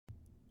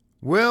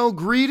Well,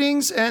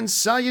 greetings and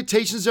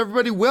salutations,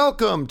 everybody.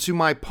 Welcome to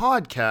my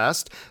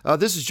podcast.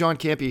 This is John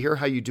Campea here.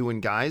 How you doing,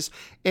 guys?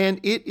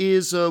 And it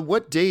is,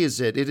 what day is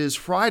it? It is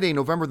Friday,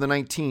 November the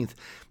 19th.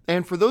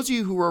 And for those of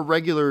you who are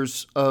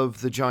regulars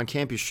of the John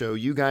Campea Show,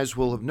 you guys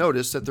will have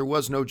noticed that there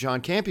was no John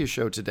Campea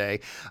Show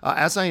today.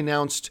 As I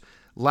announced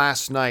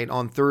last night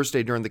on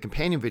Thursday during the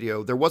companion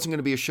video, there wasn't going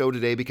to be a show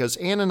today because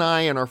Ann and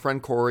I and our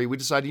friend Corey, we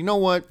decided, you know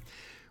what?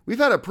 We've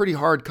had a pretty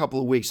hard couple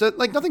of weeks.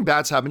 Like nothing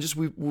bad's happened, just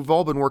we've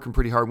all been working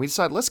pretty hard. And we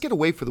decided, let's get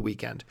away for the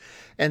weekend.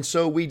 And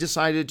so we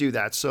decided to do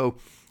that. So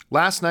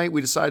last night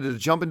we decided to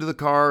jump into the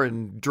car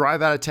and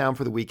drive out of town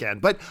for the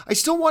weekend. But I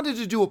still wanted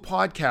to do a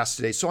podcast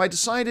today. So I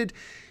decided,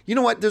 you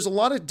know what, there's a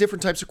lot of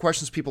different types of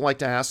questions people like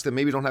to ask that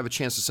maybe don't have a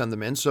chance to send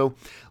them in. So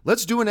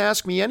let's do an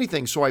Ask Me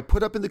Anything. So I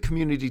put up in the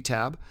community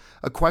tab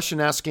a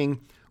question asking,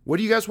 what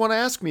do you guys want to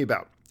ask me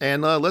about?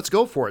 And let's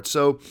go for it.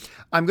 So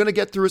I'm going to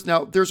get through it.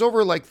 Now, there's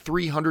over like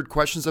 300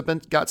 questions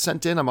that got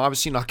sent in. I'm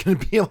obviously not going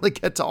to be able to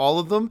get to all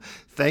of them.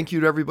 Thank you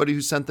to everybody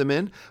who sent them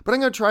in. But I'm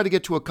going to try to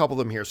get to a couple of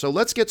them here. So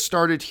let's get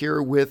started here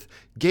with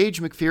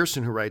Gage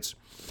McPherson, who writes,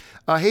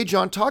 hey,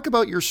 John, talk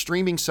about your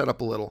streaming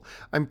setup a little.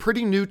 I'm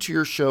pretty new to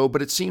your show,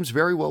 but it seems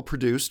very well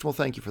produced. Well,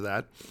 thank you for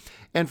that.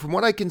 And from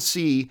what I can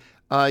see,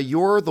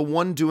 you're the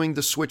one doing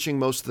the switching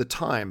most of the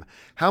time.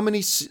 How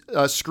many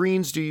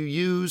screens do you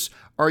use?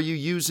 Are you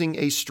using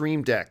a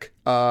Stream Deck?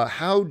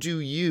 How do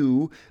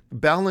you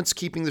balance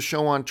keeping the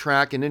show on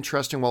track and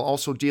interesting while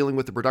also dealing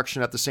with the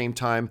production at the same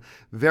time?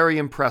 Very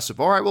impressive.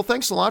 All right, well,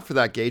 thanks a lot for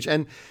that, Gage.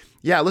 And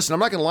yeah, listen, I'm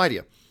not going to lie to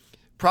you.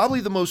 Probably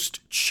the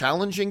most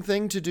challenging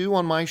thing to do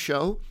on my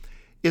show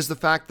is the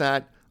fact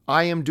that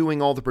I am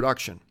doing all the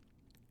production.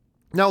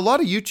 Now, a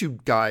lot of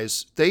YouTube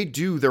guys, they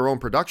do their own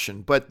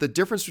production, but the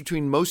difference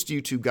between most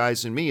YouTube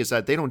guys and me is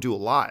that they don't do it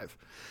live.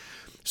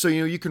 So,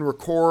 you can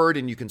record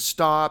and you can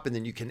stop and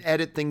then you can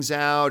edit things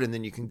out and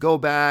then you can go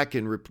back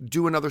and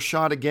do another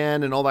shot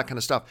again and all that kind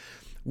of stuff.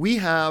 We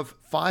have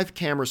 5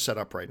 cameras set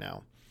up right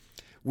now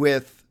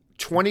with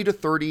 20 to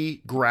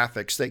 30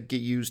 graphics that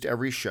get used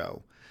every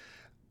show,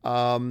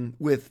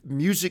 with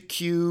music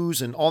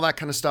cues and all that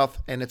kind of stuff,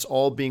 and it's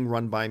all being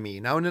run by me.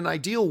 Now, in an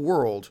ideal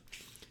world,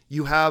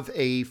 you have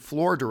a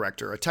floor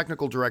director, a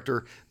technical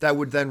director that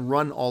would then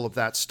run all of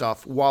that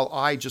stuff while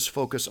I just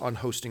focus on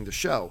hosting the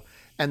show.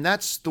 And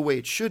that's the way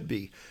it should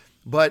be.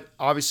 But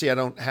obviously I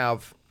don't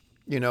have,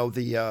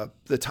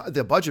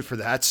 the budget for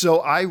that. So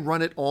I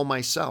run it all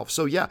myself.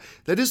 So yeah,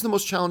 that is the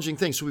most challenging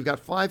thing. So we've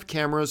got 5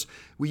 cameras.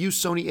 We use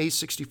Sony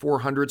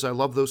a6400s. I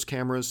love those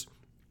cameras.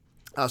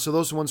 So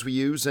those are the ones we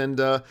use. And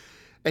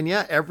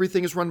yeah,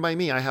 everything is run by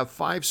me. I have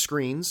 5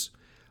 screens,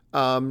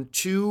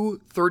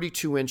 2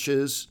 32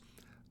 inches,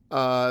 2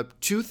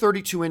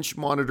 32-inch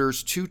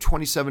monitors, 2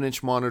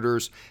 27-inch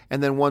monitors,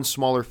 and then 1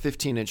 smaller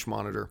 15-inch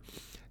monitor.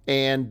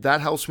 And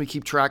that helps me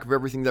keep track of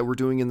everything that we're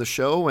doing in the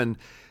show. And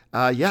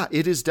yeah,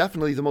 it is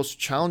definitely the most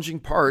challenging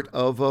part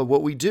of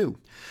what we do.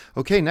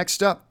 Okay,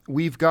 next up,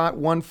 we've got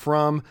one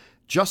from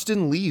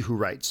Justin Lee, who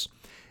writes,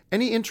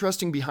 any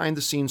interesting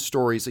behind-the-scenes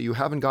stories that you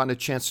haven't gotten a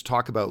chance to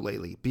talk about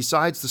lately,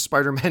 besides the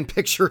Spider-Man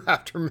picture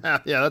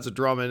aftermath? Yeah, that's a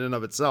drama in and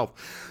of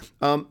itself.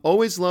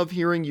 Always love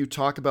hearing you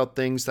talk about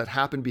things that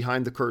happen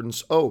behind the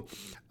curtains.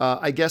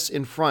 I guess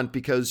in front,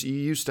 because you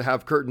used to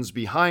have curtains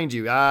behind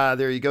you.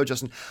 There you go,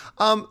 Justin.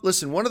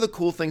 Listen, one of the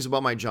cool things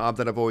about my job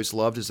that I've always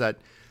loved is that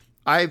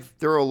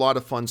there are a lot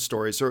of fun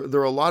stories. There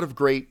are a lot of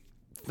great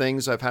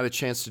things I've had a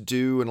chance to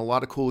do and a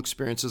lot of cool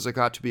experiences I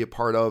got to be a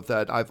part of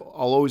that I'll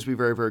always be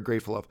very, very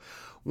grateful of.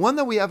 One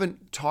that we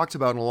haven't talked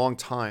about in a long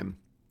time,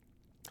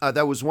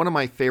 that was one of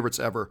my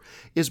favorites ever,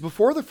 is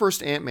before the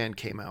first Ant-Man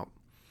came out.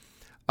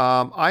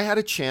 I had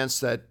a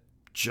chance I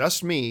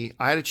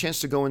had a chance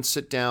to go and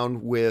sit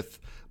down with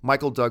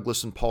Michael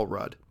Douglas and Paul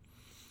Rudd.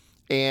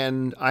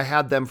 And I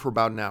had them for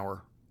about an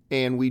hour.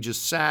 And we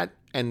just sat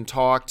and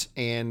talked,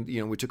 and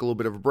we took a little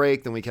bit of a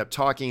break, then we kept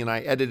talking, and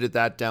I edited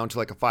that down to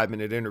like a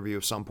 5-minute interview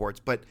of some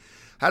parts. But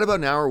had about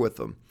an hour with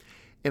them.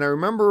 And I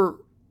remember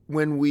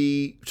when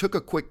we took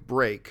a quick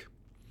break,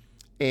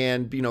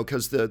 and,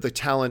 because the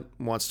talent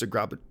wants to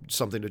grab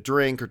something to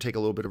drink or take a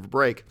little bit of a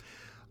break,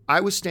 I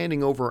was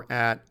standing over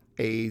at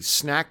a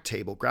snack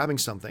table grabbing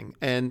something.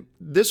 And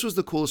this was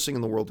the coolest thing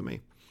in the world to me.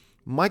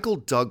 Michael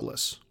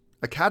Douglas,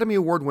 Academy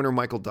Award winner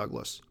Michael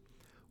Douglas,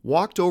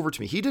 walked over to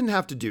me. He didn't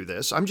have to do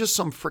this. I'm just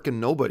some frickin'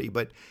 nobody.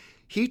 But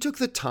he took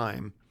the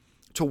time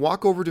to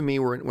walk over to me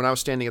when I was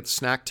standing at the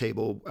snack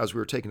table as we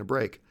were taking a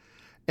break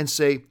and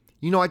say,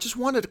 I just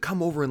wanted to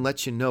come over and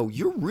let you know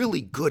you're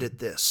really good at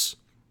this.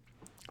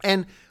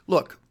 And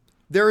look,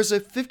 there is a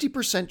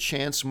 50%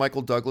 chance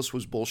Michael Douglas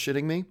was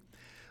bullshitting me,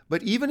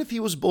 but even if he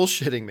was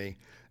bullshitting me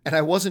and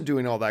I wasn't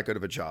doing all that good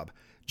of a job,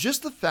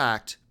 just the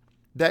fact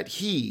that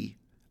he,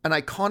 an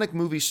iconic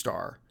movie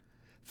star,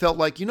 felt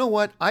like, you know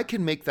what, I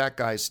can make that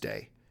guy's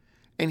day.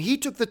 And he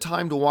took the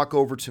time to walk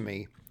over to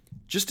me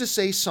just to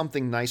say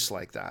something nice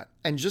like that.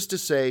 And just to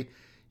say,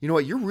 you know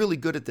what, you're really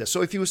good at this.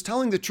 So if he was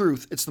telling the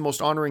truth, it's the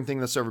most honoring thing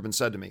that's ever been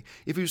said to me.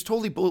 If he was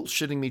totally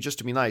bullshitting me just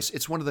to be nice,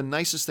 it's one of the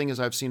nicest things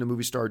I've seen a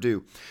movie star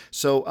do.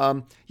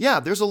 So yeah,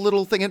 there's a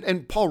little thing.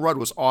 And Paul Rudd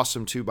was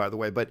awesome too, by the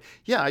way. But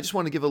yeah, I just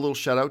want to give a little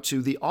shout out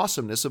to the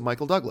awesomeness of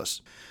Michael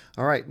Douglas.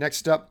 All right,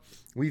 next up,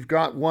 we've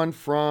got one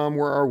from,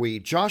 where are we?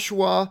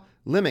 Joshua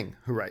Limming,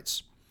 who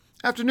writes,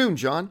 "Afternoon,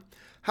 John.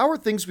 How are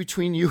things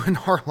between you and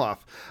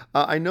Harloff?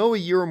 I know a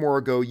year or more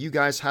ago you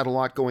guys had a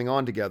lot going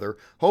on together.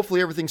 Hopefully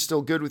everything's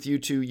still good with you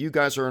two. You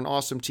guys are an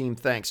awesome team.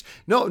 Thanks."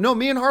 No,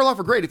 me and Harloff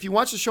are great. If you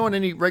watch the show in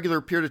any regular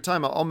period of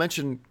time, I'll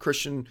mention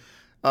Christian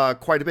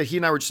quite a bit. He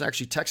and I were just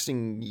actually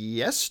texting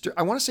yesterday.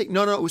 I want to say,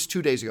 no, it was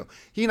 2 days ago.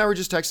 He and I were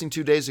just texting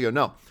 2 days ago.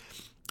 No,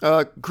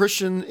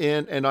 Christian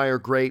and I are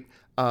great.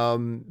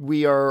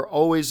 We are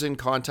always in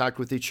contact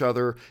with each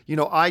other. You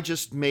know, I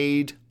just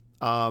made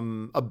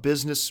a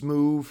business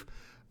move.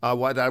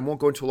 What I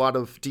won't go into a lot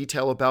of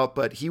detail about,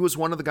 but he was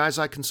one of the guys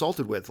I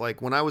consulted with. Like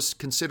when I was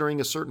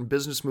considering a certain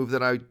business move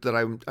that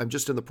I'm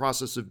just in the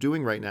process of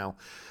doing right now,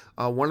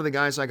 one of the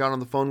guys I got on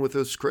the phone with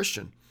was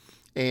Christian,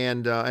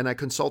 and I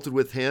consulted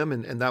with him,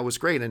 and that was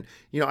great. And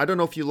you know, I don't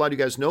know if a lot of you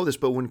guys know this,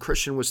 but when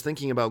Christian was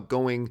thinking about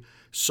going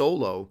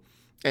solo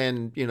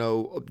and, you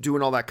know,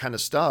 doing all that kind of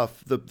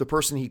stuff, the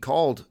person he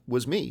called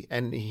was me,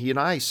 and he and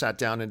I sat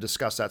down and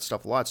discussed that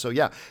stuff a lot. So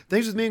yeah,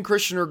 things with me and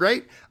Christian are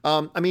great.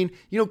 I mean,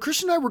 you know,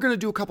 Christian and I were going to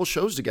do a couple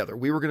shows together.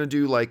 We were going to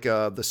do like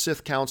the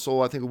Sith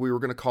Council, I think we were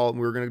going to call it,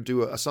 and we were going to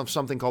do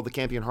something called the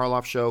Campy and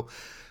Harloff Show.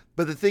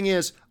 But the thing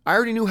is, I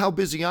already knew how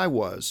busy I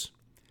was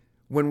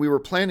when we were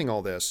planning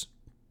all this.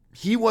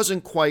 He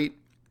wasn't quite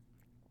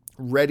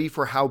ready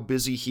for how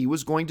busy he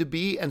was going to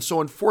be, and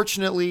so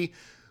unfortunately,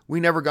 we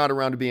never got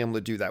around to being able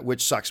to do that,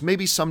 which sucks.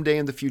 Maybe someday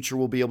in the future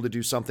we'll be able to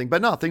do something.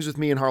 But no, things with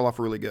me and Harloff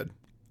are really good.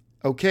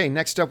 Okay,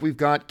 next up we've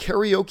got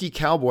Karaoke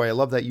Cowboy. I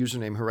love that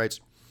username, who writes,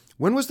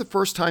 "When was the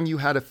first time you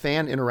had a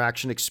fan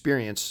interaction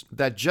experience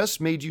that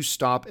just made you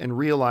stop and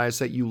realize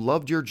that you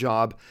loved your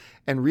job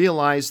and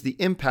realize the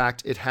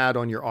impact it had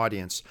on your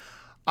audience?"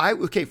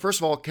 Okay, first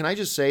of all, can I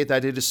just say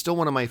that it is still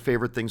one of my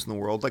favorite things in the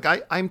world. Like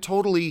I'm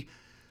totally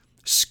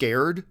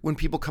scared when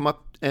people come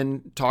up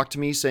and talk to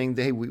me saying,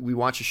 "Hey, we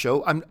watch a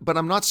show." But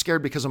I'm not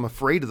scared because I'm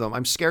afraid of them.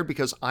 I'm scared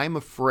because I'm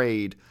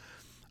afraid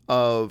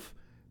of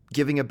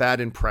giving a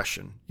bad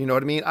impression. You know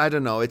what I mean? I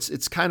don't know.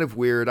 It's kind of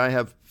weird. I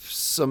have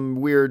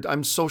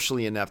I'm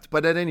socially inept,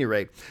 but at any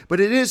rate, but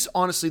it is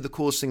honestly the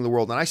coolest thing in the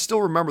world. And I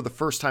still remember the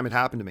first time it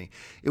happened to me.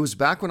 It was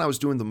back when I was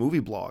doing the movie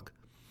blog,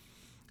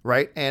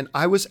 right? And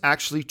I was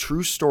actually,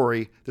 true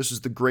story, this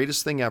is the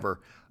greatest thing ever.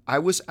 I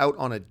was out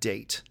on a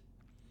date.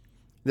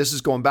 This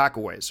is going back a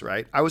ways,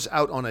 right? I was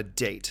out on a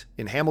date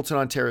in Hamilton,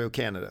 Ontario,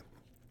 Canada.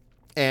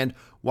 And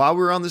while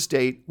we were on this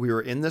date, we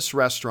were in this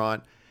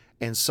restaurant,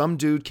 and some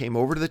dude came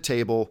over to the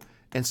table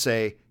and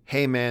say,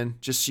 "Hey man,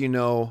 just so you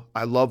know,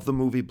 I love the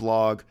movie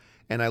blog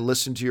and I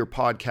listen to your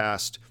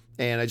podcast,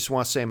 and I just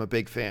want to say I'm a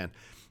big fan."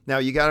 Now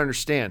you got to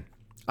understand,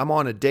 I'm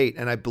on a date,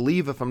 and I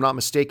believe, if I'm not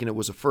mistaken, it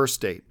was a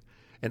first date.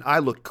 And I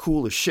looked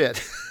cool as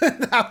shit.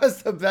 That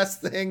was the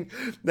best thing,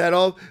 that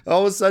all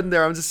of a sudden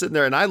there, I'm just sitting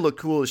there and I look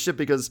cool as shit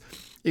because,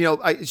 you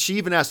know, she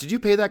even asked, "Did you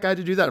pay that guy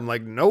to do that?" I'm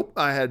like, nope,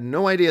 I had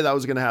no idea that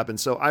was going to happen.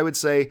 So I would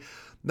say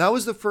that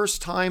was the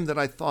first time that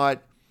I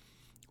thought,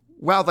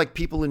 wow, like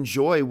people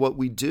enjoy what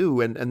we do.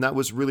 And that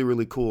was really,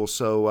 really cool.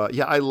 So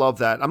yeah, I love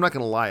that. I'm not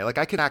going to lie. Like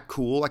I could act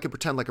cool. I could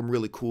pretend like I'm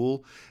really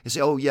cool and say,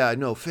 "Oh yeah,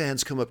 no,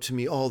 fans come up to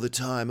me all the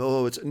time.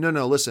 Oh, it's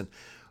no, listen,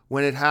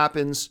 when it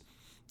happens,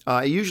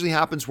 it usually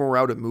happens when we're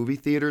out at movie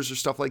theaters or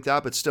stuff like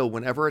that. But still,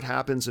 whenever it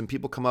happens and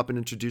people come up and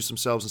introduce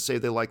themselves and say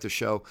they like the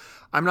show,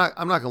 I'm not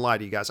gonna lie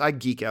to you guys. I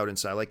geek out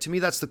inside. Like to me,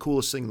 that's the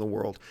coolest thing in the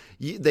world.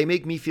 They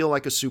make me feel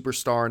like a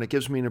superstar, and it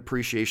gives me an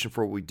appreciation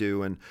for what we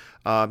do. And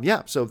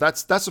yeah, so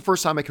that's the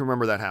first time I can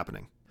remember that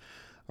happening.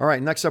 All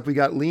right, next up we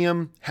got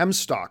Liam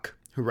Hemstock,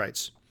 who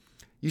writes,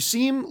 "You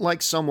seem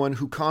like someone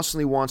who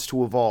constantly wants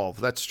to evolve."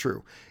 That's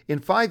true. "In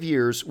 5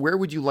 years, where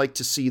would you like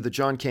to see the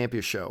John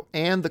Campea Show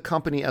and the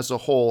company as a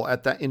whole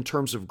in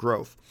terms of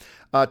growth?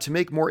 To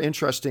make more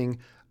interesting,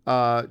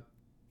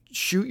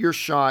 shoot your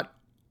shot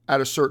at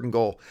a certain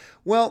goal."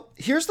 Well,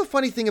 here's the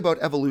funny thing about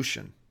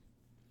evolution.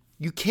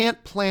 You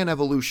can't plan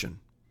evolution.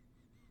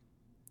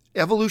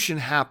 Evolution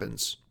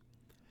happens.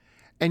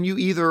 And you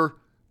either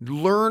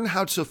learn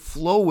how to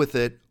flow with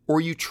it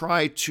or you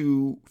try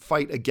to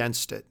fight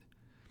against it.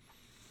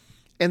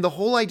 And the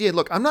whole idea,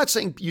 look, I'm not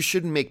saying you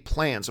shouldn't make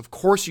plans. Of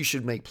course you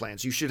should make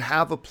plans. You should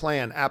have a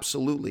plan,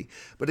 absolutely.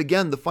 But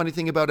again, the funny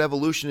thing about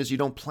evolution is you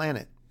don't plan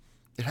it.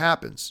 It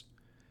happens.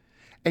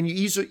 And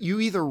you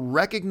either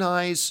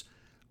recognize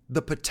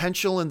the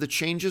potential and the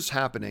changes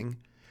happening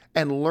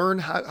and learn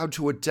how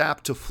to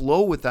adapt to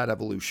flow with that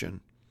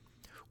evolution,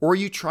 or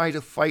you try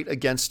to fight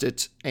against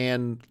it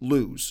and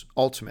lose,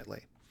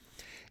 ultimately.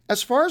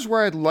 As far as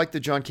where I'd like the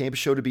John Campea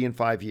Show to be in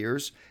 5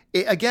 years,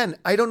 again,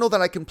 I don't know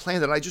that I can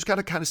plan that. I just got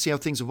to kind of see how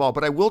things evolve.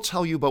 But I will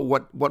tell you about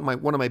what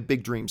one of my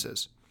big dreams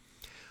is.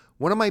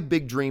 One of my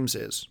big dreams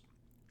is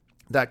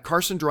that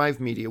Carson Drive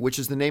Media, which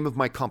is the name of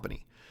my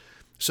company.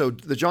 So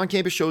the John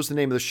Campea Show is the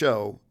name of the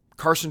show.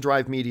 Carson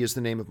Drive Media is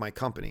the name of my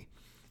company.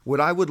 What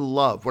I would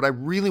love, what I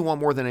really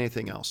want more than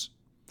anything else,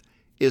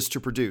 is to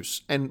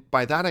produce. And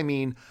by that, I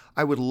mean,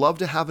 I would love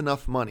to have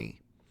enough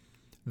money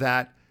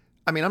that,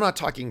 I mean, I'm not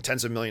talking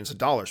tens of millions of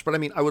dollars, but I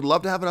mean, I would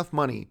love to have enough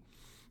money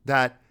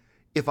that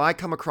if I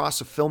come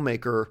across a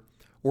filmmaker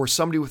or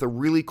somebody with a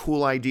really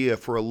cool idea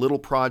for a little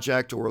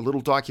project or a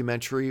little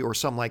documentary or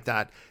something like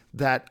that,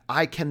 that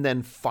I can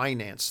then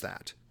finance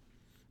that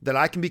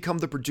I can become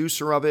the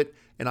producer of it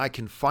and I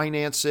can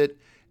finance it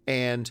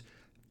and,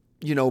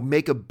 you know,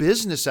 make a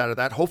business out of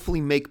that,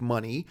 hopefully make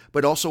money,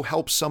 but also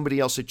help somebody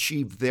else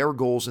achieve their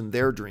goals and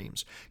their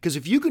dreams. Because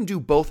if you can do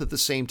both at the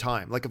same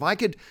time, like if I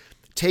could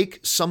take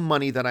some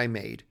money that I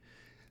made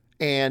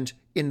and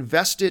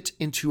invest it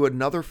into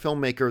another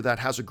filmmaker that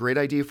has a great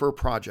idea for a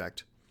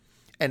project,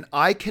 and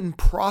I can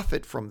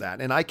profit from that,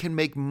 and I can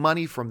make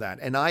money from that,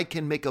 and I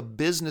can make a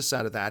business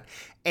out of that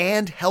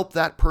and help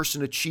that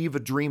person achieve a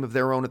dream of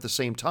their own at the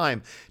same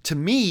time, to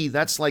me,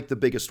 that's like the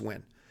biggest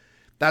win.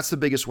 That's the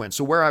biggest win.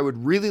 So where I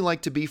would really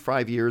like to be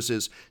 5 years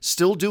is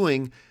still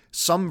doing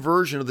some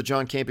version of the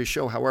John Campea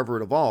Show, however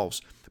it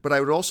evolves. But I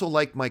would also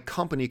like my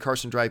company,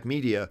 Carson Drive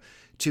Media,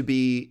 to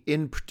be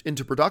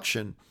into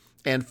production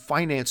and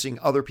financing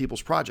other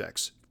people's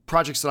projects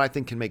that I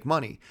think can make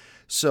money.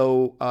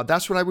 So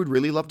that's what I would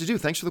really love to do.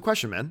 Thanks for the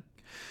question, man.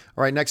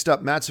 All right, next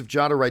up, Matt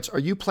Sivjata writes, are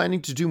you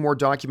planning to do more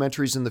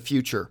documentaries in the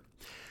future?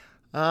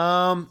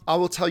 I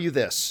will tell you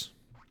this.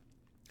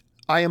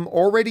 I am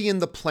already in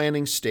the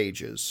planning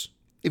stages,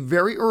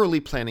 very early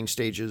planning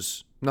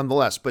stages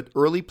nonetheless, but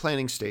early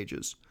planning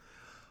stages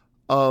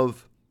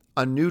of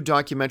a new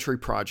documentary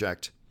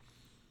project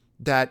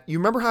that, you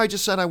remember how I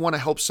just said I want to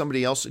help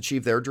somebody else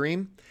achieve their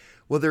dream?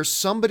 Well, there's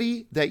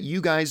somebody that you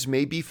guys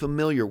may be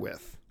familiar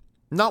with.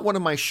 Not one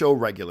of my show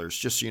regulars,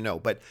 just so you know,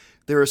 but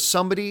there is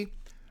somebody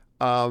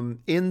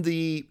in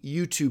the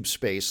YouTube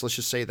space, let's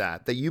just say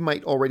that you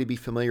might already be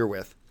familiar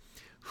with,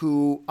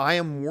 who I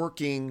am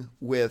working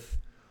with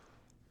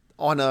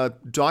on a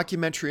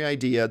documentary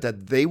idea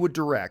that they would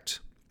direct,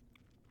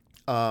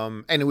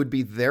 and it would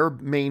be their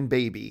main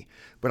baby,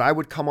 but I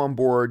would come on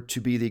board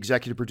to be the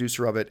executive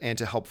producer of it and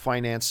to help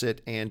finance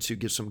it and to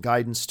give some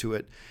guidance to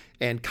it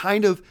and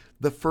kind of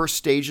the first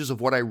stages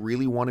of what I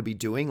really want to be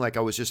doing, like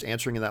I was just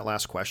answering in that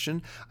last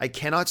question. I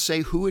cannot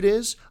say who it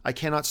is. I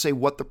cannot say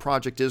what the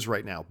project is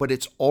right now, but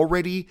it's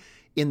already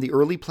in the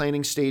early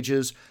planning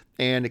stages,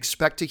 and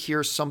expect to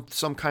hear some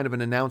kind of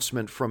an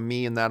announcement from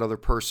me and that other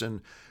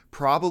person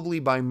probably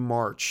by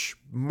March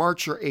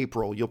or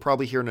April. You'll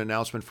probably hear an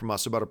announcement from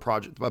us about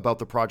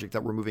the project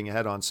that we're moving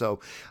ahead on. So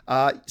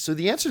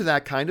the answer to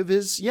that kind of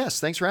is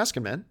yes. Thanks for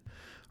asking, man.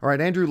 All right.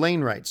 Andrew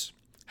Lane writes,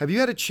 have you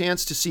had a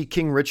chance to see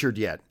King Richard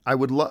yet? I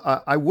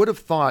would have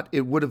thought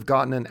it would have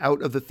gotten an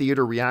out of the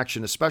theater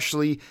reaction,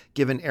 especially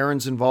given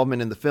Aaron's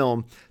involvement in the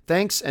film.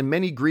 Thanks and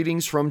many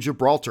greetings from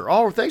Gibraltar.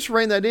 Oh, thanks for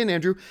writing that in,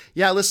 Andrew.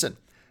 Yeah, listen,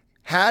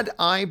 had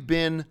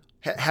Ann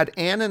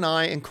and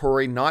I and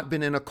Corey not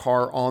been in a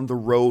car on the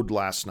road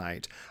last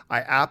night, I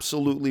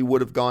absolutely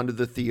would have gone to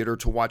the theater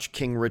to watch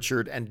King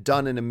Richard and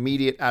done an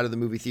immediate out of the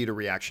movie theater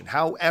reaction.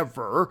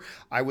 However,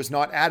 I was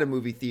not at a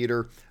movie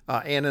theater.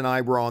 Ann and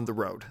I were on the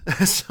road.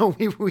 So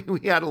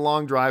we had a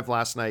long drive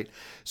last night.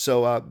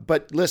 So,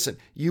 but listen,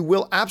 you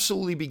will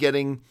absolutely be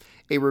getting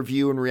a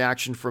review and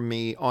reaction from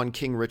me on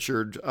King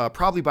Richard,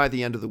 probably by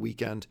the end of the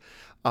weekend.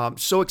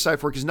 So excited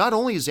for it because not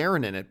only is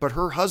Aaron in it, but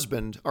her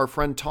husband, our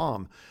friend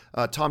Tom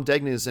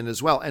Degnan, is in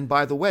as well. And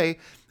by the way,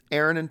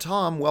 Aaron and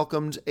Tom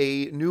welcomed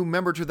a new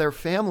member to their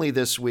family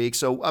this week.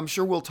 So I'm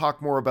sure we'll talk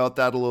more about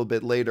that a little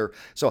bit later.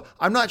 So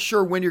I'm not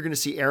sure when you're going to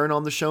see Aaron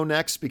on the show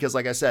next, because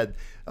like I said,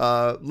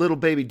 little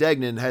baby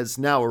Degnan has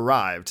now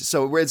arrived.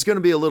 So it's going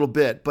to be a little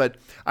bit, but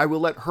I will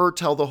let her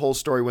tell the whole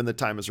story when the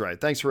time is right.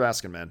 Thanks for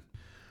asking, man.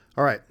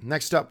 All right.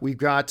 Next up, we've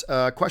got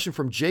a question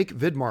from Jake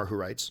Vidmar, who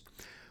writes,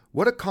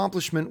 what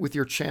accomplishment with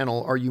your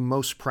channel are you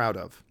most proud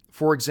of?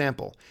 For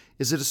example,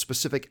 is it a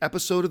specific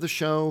episode of the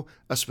show,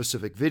 a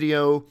specific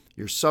video,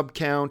 your sub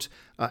count,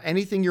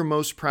 anything you're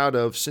most proud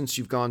of since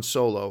you've gone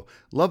solo?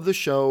 Love the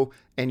show,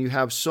 and you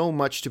have so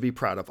much to be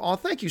proud of. Oh,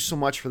 thank you so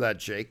much for that,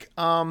 Jake.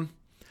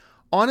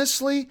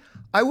 Honestly,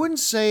 I wouldn't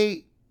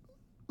say,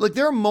 like,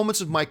 there are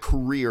moments of my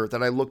career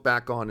that I look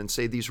back on and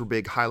say these were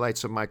big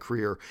highlights of my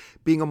career.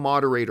 Being a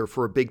moderator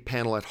for a big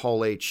panel at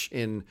Hall H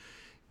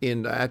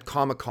at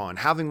Comic-Con,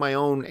 having my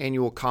own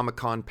annual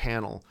Comic-Con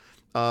panel,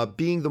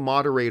 being the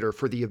moderator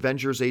for the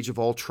Avengers Age of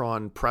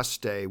Ultron press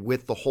day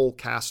with the whole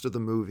cast of the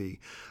movie,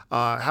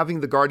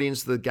 having the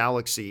Guardians of the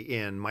Galaxy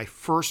in. My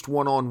first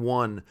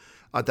one-on-one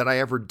that I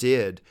ever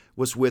did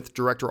was with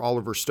director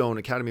Oliver Stone,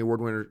 Academy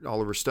Award winner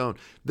Oliver Stone.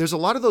 There's a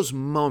lot of those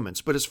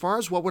moments, but as far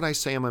as what would I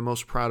say am I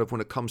most proud of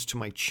when it comes to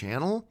my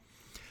channel,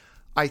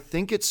 I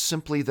think it's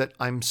simply that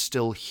I'm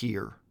still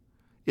here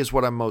is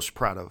what I'm most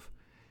proud of.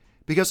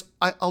 Because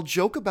I'll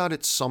joke about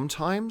it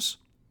sometimes,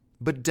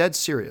 but dead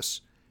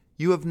serious.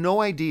 You have no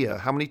idea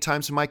how many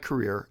times in my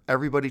career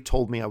everybody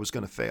told me I was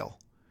going to fail.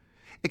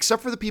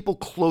 Except for the people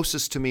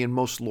closest to me and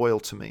most loyal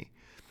to me.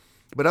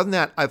 But other than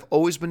that, I've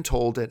always been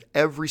told at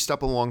every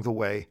step along the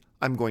way,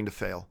 I'm going to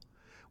fail.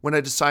 when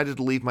I decided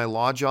to leave my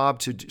law job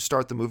to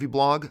start the movie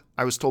blog,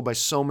 I was told by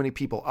so many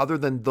people, other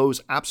than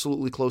those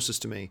absolutely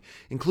closest to me,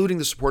 including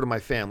the support of my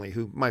family,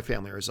 who my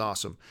family is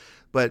awesome,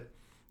 but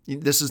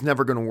this is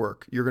never going to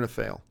work. You're going to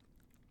fail.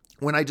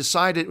 When I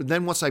decided,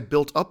 then once I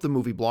built up the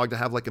movie blog to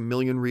have like 1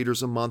 million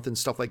readers a month and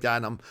stuff like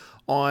that,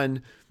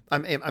 and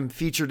I'm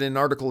featured in an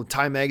article in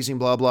Time Magazine,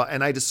 blah, blah,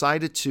 and I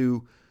decided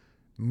to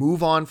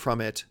move on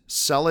from it,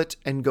 sell it,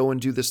 and go and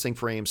do this thing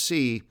for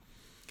AMC,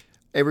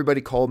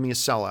 everybody called me a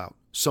sellout.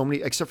 So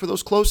many, except for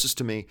those closest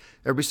to me,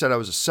 everybody said I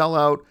was a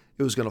sellout.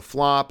 It was going to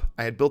flop.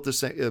 I had built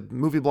this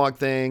movie blog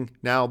thing.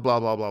 Now, blah,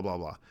 blah, blah, blah,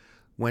 blah.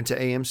 Went to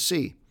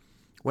AMC.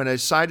 When I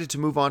decided to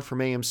move on from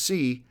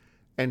AMC,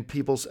 and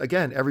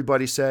again,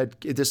 everybody said,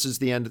 this is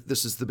the end.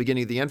 This is the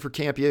beginning of the end for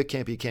Campea.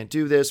 Campea can't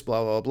do this,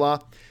 blah, blah, blah.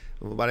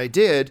 But I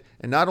did.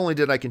 And not only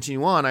did I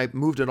continue on, I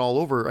moved it all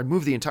over. I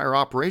moved the entire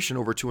operation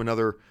over to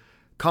another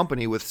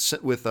company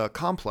with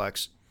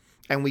Complex,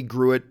 and we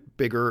grew it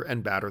bigger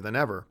and badder than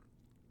ever.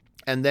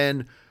 And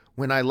then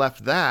when I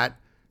left that,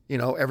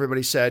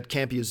 everybody said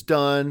Campea is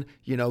done.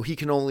 He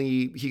can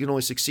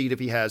only succeed if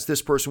he has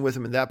this person with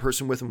him and that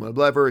person with him,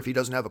 whatever. If he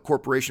doesn't have a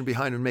corporation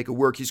behind him to make it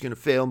work, he's going to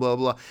fail, blah,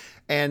 blah, blah.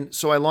 And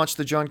so I launched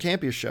the John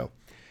Campea Show.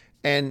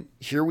 And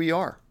here we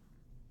are.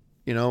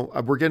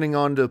 We're getting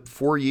on to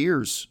 4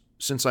 years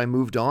since I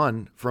moved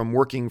on from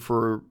working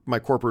for my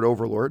corporate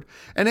overlord.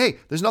 And hey,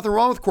 there's nothing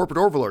wrong with corporate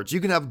overlords. You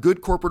can have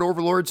good corporate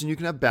overlords and you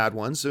can have bad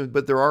ones,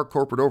 but there are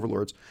corporate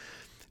overlords.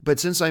 But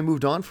since I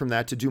moved on from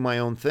that to do my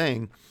own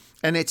thing,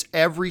 and it's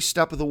every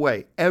step of the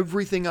way,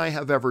 everything I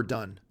have ever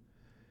done,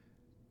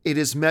 it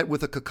is met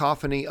with a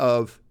cacophony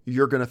of,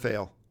 you're going to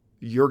fail.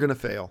 You're going to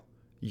fail.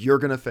 You're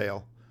going to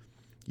fail.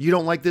 You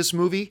don't like this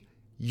movie?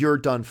 You're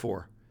done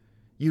for.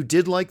 You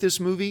did like this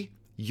movie?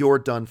 You're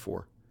done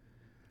for.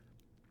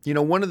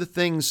 One of the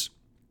things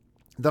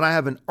that I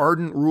have an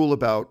ardent rule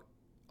about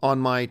on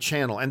my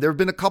channel, and there have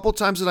been a couple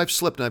times that I've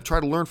slipped, and I've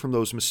tried to learn from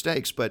those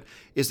mistakes, but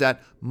is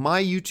that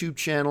my YouTube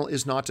channel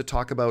is not to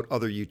talk about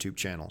other YouTube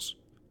channels.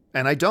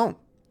 And I don't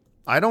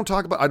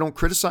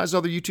criticize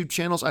other YouTube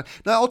channels.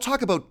 I'll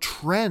talk about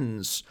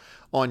trends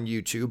on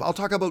YouTube. I'll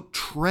talk about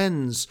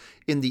trends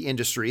in the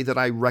industry that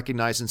I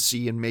recognize and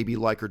see and maybe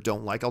like or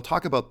don't like. I'll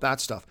talk about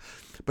that stuff.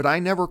 But I'll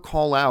never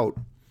call out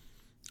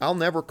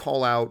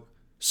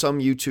some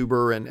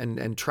YouTuber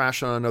and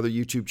trash on another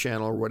YouTube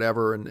channel or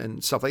whatever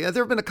and stuff like that.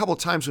 There have been a couple of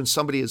times when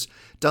somebody has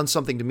done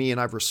something to me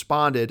and I've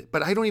responded,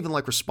 but I don't even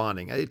like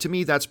responding. To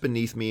me, that's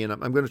beneath me, and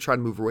I'm going to try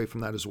to move away from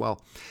that as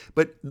well.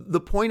 But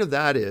the point of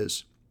that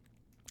is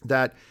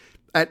that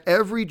at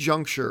every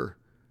juncture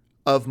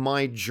of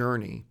my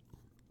journey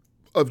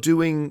of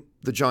doing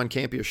the John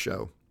Campea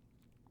Show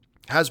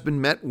has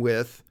been met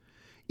with,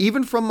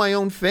 even from my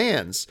own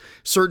fans,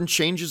 certain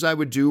changes I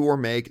would do or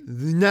make.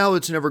 Now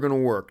it's never going to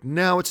work.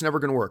 Now it's never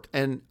going to work.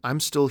 And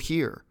I'm still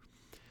here.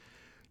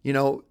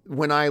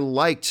 When I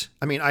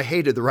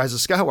hated The Rise of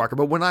Skywalker,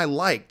 but when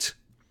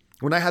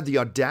I had the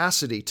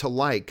audacity to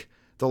like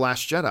The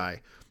Last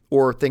Jedi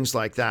or things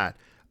like that,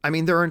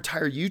 there are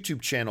entire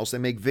YouTube channels that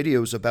make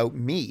videos about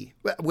me,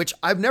 which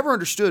I've never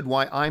understood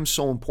why I'm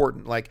so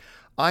important. Like,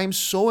 I'm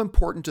so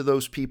important to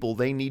those people.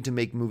 They need to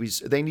make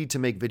movies. They need to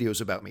make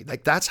videos about me.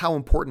 Like, that's how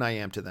important I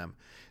am to them.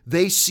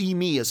 They see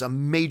me as a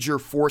major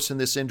force in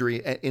this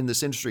industry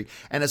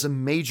and as a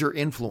major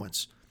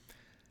influence.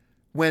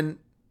 When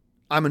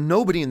I'm a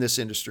nobody in this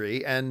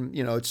industry and,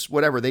 it's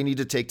whatever, they need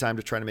to take time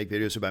to try to make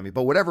videos about me,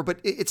 but whatever.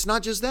 But it's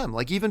not just them.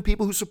 Like, even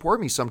people who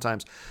support me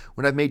sometimes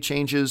when I've made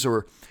changes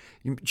or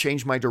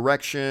changed my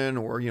direction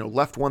or,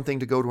 left one thing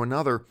to go to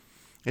another,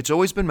 it's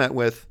always been met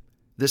with,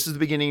 this is the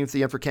beginning of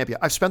the end for Campea.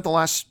 I've spent the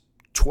last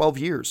 12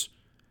 years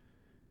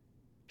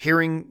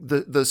hearing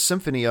the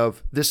symphony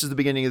of, this is the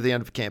beginning of the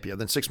end of Campea.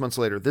 Then 6 months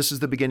later, this is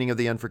the beginning of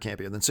the end for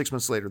Campea. Then 6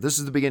 months later, this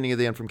is the beginning of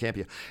the end from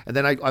Campea. And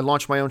then I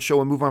launch my own show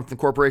and move on from the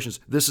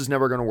corporations. This is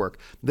never going to work.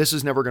 This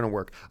is never going to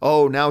work.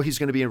 Oh, now he's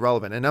going to be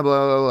irrelevant. And blah,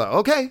 blah, blah.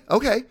 Okay.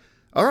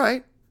 All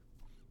right.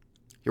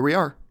 Here we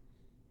are.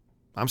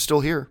 I'm still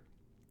here.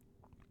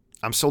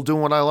 I'm still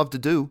doing what I love to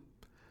do.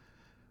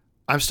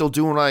 I'm still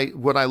doing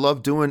what I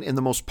love doing in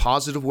the most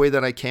positive way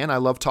that I can. I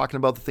love talking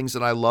about the things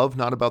that I love,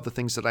 not about the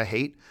things that I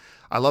hate.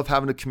 I love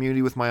having a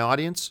community with my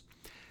audience.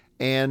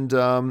 And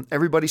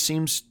everybody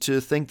seems to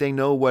think they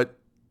know what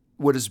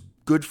is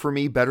good for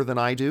me better than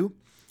I do.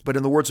 But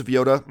in the words of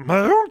Yoda, my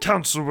own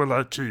counsel will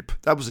I keep.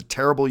 That was a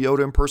terrible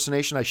Yoda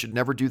impersonation. I should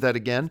never do that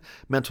again.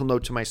 Mental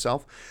note to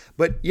myself.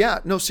 But yeah,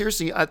 no,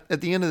 seriously,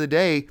 at the end of the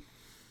day,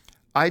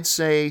 I'd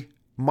say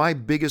my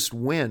biggest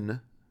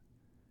win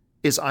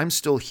is I'm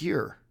still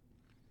here.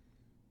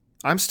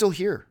 I'm still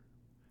here.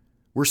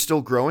 We're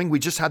still growing. We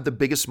just had the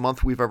biggest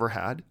month we've ever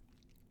had.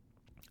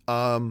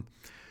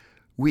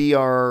 We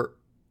are,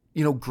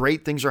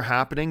 great things are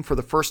happening. For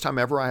the first time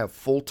ever, I have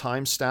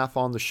full-time staff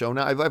on the show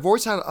now. I've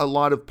always had a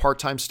lot of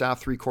part-time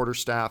staff, three-quarter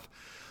staff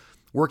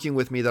working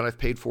with me that I've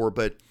paid for,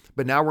 but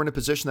now we're in a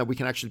position that we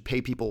can actually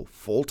pay people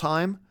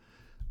full-time,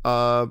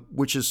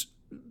 which is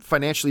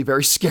financially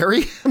very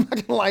scary. I'm not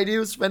going to lie to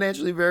you. It's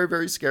financially very,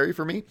 very scary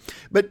for me.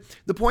 But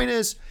the point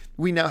is,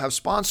 we now have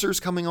sponsors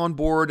coming on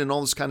board and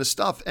all this kind of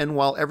stuff. And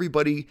while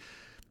everybody,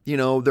 there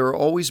will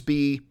always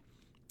be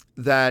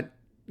that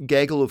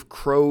gaggle of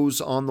crows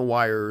on the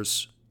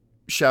wires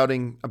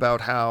shouting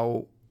about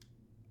how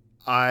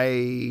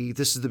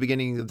this is the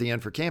beginning of the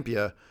end for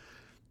Campea,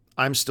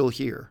 I'm still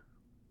here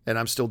and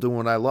I'm still doing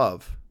what I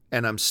love.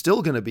 And I'm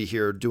still going to be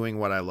here doing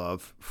what I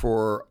love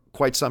for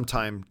quite some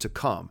time to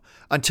come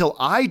until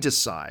I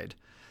decide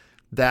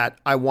that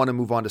I want to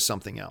move on to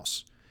something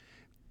else.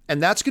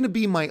 And that's going to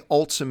be my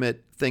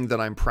ultimate thing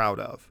that I'm proud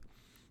of,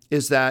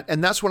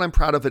 and that's what I'm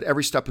proud of at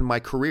every step in my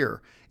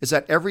career, is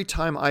that every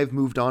time I've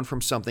moved on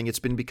from something, it's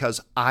been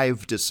because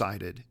I've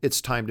decided it's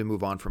time to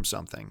move on from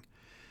something.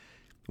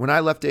 When I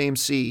left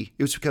AMC,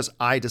 it was because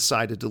I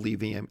decided to leave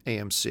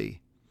AMC.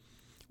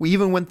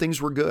 Even when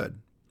things were good.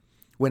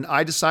 When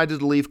I decided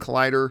to leave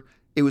Collider,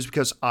 it was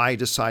because I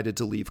decided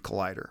to leave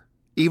Collider,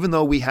 even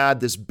though we had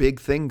this big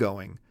thing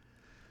going.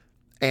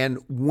 And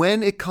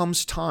when it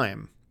comes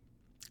time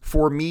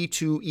for me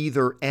to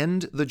either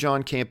end the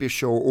John Campea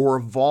Show or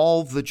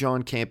evolve the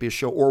John Campea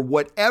Show or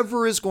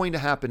whatever is going to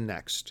happen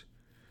next,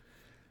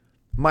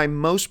 my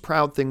most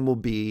proud thing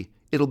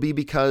it'll be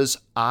because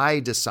I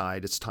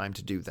decide it's time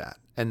to do that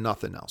and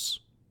nothing else.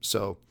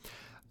 So,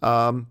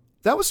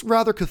 that was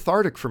rather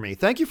cathartic for me.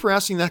 Thank you for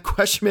asking that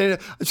question, man.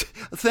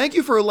 Thank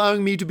you for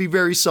allowing me to be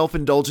very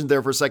self-indulgent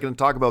there for a second and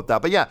talk about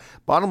that. But yeah,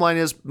 bottom line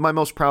is my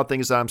most proud thing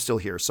is that I'm still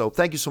here. So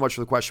thank you so much for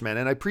the question, man.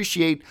 And I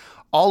appreciate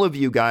all of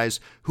you guys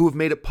who have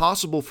made it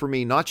possible for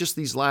me, not just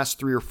these last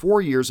 3 or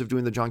 4 years of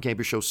doing the John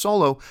Campea Show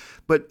solo,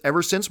 but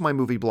ever since my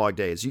movie blog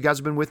days. You guys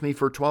have been with me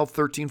for 12,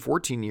 13,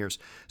 14 years.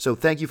 So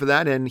thank you for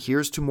that. And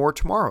here's to more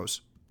tomorrows.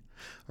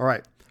 All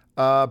right.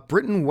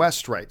 Britton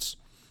West writes,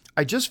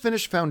 I just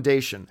finished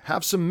Foundation,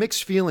 have some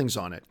mixed feelings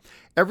on it.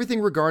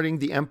 Everything regarding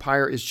the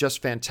Empire is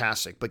just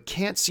fantastic, but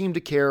can't seem to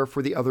care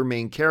for the other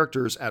main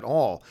characters at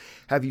all.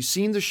 Have you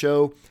seen the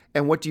show,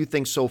 and what do you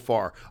think so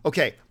far?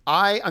 Okay,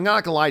 I'm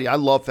not gonna lie to you, I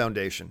love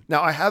Foundation.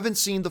 Now, I haven't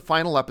seen the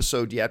final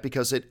episode yet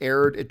because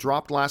it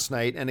dropped last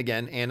night, and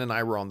again, Ann and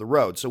I were on the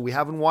road, so we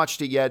haven't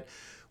watched it yet.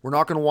 We're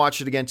not gonna watch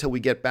it again till we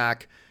get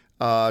back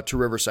to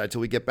Riverside,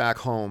 till we get back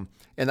home,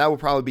 and that will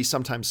probably be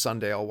sometime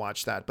Sunday I'll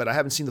watch that, but I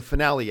haven't seen the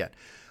finale yet.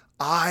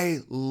 I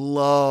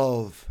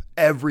love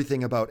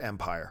everything about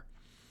Empire.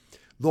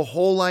 The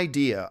whole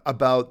idea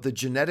about the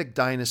genetic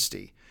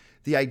dynasty,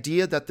 the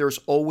idea that there's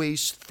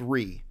always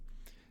 3.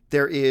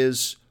 There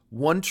is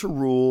one to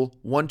rule,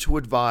 one to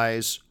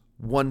advise,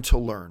 one to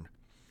learn.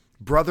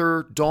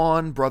 Brother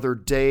Dawn, Brother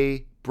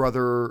Day,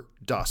 Brother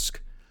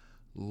Dusk.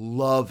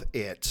 Love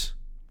it.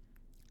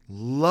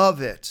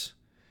 Love it.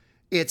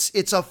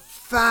 It's a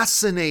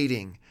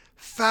fascinating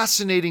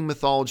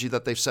mythology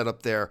that they've set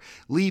up there.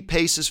 Lee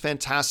Pace is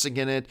fantastic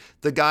in it.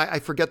 The guy, I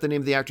forget the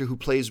name of the actor who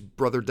plays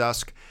Brother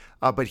Dusk,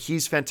 but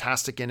he's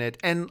fantastic in it.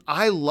 And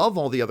I love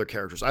all the other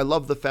characters. I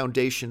love the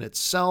Foundation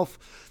itself.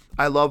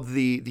 I love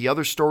the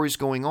other stories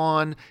going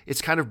on.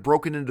 It's kind of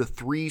broken into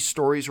 3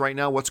 stories right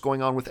now. What's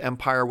going on with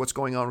Empire, what's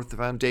going on with the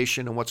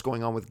Foundation, and what's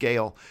going on with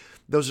Gale.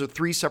 Those are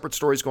 3 separate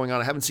stories going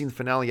on. I haven't seen the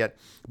finale yet,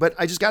 but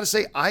I just got to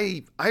say,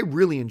 I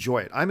really enjoy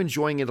it. I'm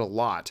enjoying it a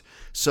lot.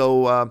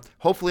 So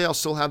hopefully I'll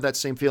still have that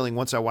same feeling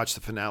once I watch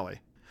the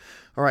finale.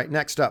 All right,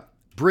 next up,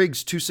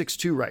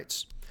 Briggs262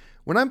 writes,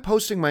 when I'm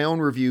posting my own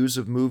reviews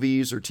of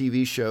movies or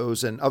TV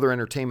shows and other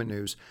entertainment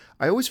news,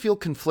 I always feel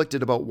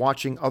conflicted about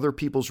watching other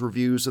people's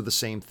reviews of the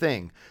same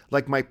thing,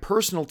 like my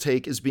personal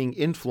take is being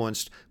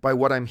influenced by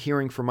what I'm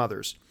hearing from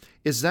others.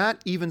 Is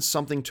that even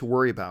something to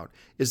worry about?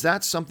 Is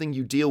that something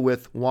you deal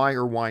with? Why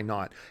or why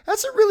not?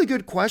 That's a really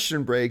good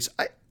question, Briggs.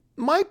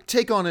 My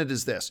take on it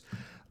is this.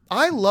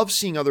 I love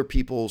seeing other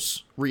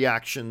people's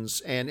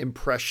reactions and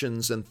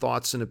impressions and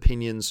thoughts and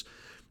opinions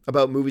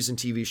about movies and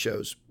TV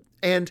shows.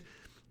 And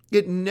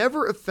it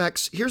never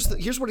affects,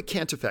 here's what it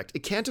can't affect.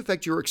 It can't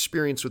affect your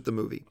experience with the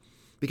movie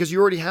because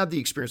you already had the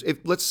experience. If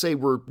let's say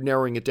we're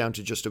narrowing it down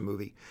to just a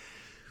movie.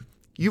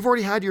 You've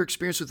already had your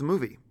experience with the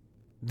movie.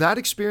 That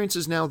experience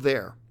is now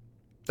there.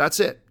 That's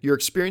it. Your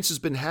experience has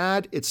been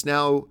had. It's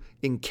now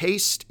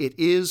encased. It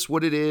is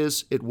what it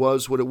is. It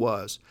was what it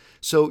was.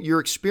 So your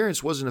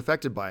experience wasn't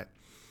affected by it.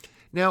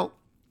 Now,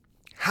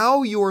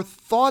 how your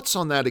thoughts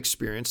on that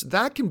experience,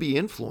 that can be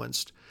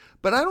influenced,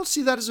 but I don't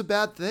see that as a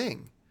bad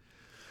thing.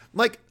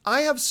 Like,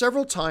 I have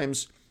several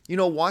times,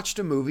 watched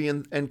a movie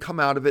and come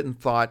out of it and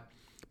thought,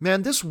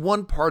 man, this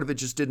one part of it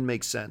just didn't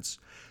make sense.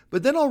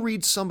 But then I'll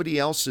read somebody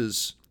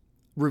else's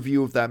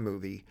review of that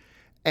movie,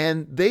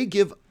 and they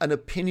give an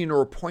opinion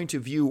or a point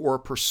of view or a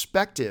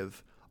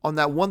perspective on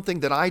that one thing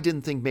that I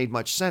didn't think made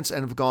much sense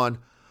and have gone,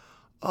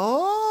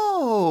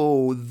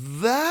 oh,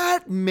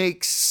 that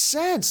makes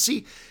sense.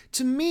 See,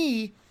 to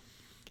me,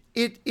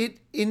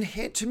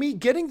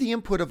 getting the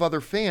input of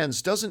other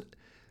fans doesn't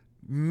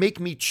make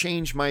me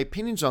change my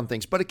opinions on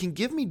things, but it can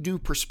give me new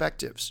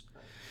perspectives.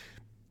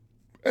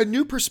 And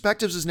new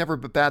perspectives is never a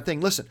bad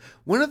thing. Listen,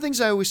 one of the things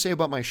I always say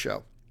about my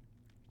show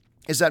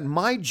is that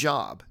my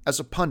job as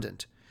a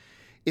pundit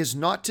is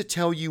not to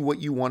tell you what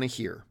you want to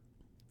hear,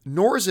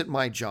 nor is it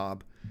my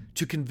job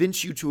to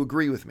convince you to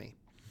agree with me.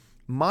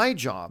 My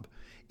job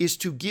is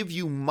to give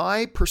you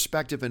my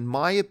perspective and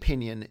my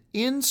opinion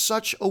in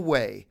such a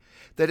way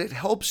that it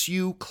helps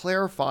you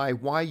clarify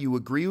why you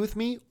agree with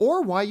me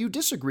or why you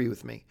disagree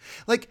with me.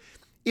 Like,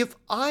 if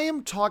I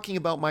am talking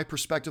about my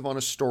perspective on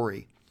a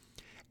story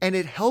and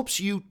it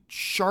helps you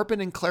sharpen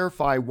and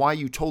clarify why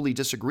you totally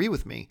disagree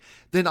with me,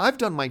 then I've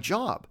done my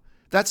job.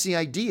 That's the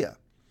idea,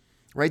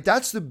 right?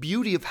 That's the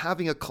beauty of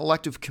having a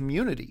collective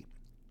community,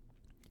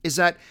 is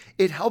that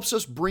it helps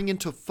us bring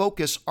into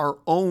focus our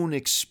own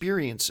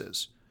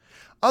experiences.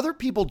 Other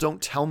people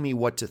don't tell me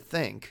what to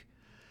think.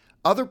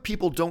 Other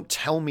people don't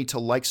tell me to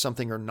like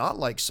something or not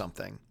like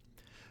something.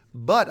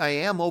 But I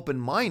am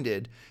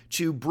open-minded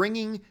to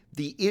bringing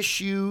the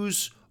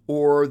issues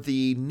or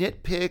the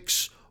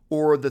nitpicks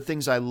or the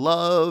things I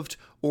loved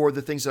or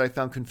the things that I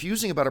found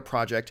confusing about a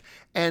project,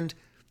 and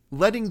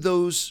letting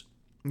those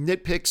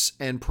nitpicks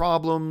and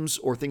problems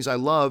or things I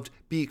loved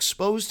be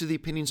exposed to the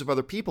opinions of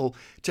other people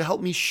to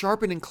help me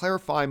sharpen and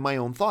clarify my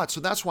own thoughts. So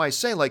that's why I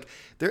say, like,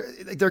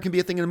 there can be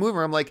a thing in a movie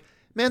where I'm like,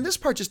 man, this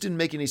part just didn't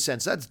make any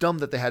sense. That's dumb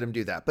that they had him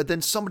do that. But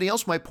then somebody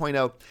else might point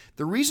out,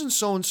 the reason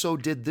so-and-so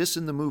did this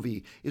in the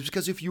movie is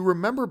because if you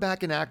remember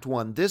back in Act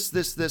 1, this,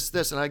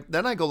 and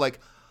then I go like,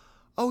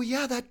 oh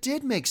yeah, that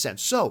did make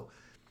sense. So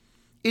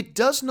it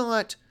does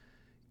not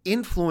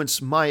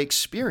influence my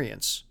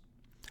experience,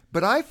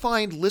 but I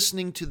find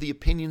listening to the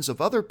opinions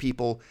of other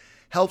people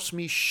helps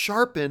me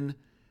sharpen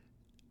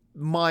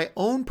my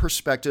own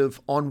perspective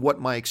on what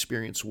my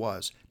experience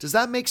was. Does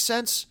that make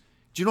sense?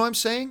 Do you know what I'm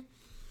saying?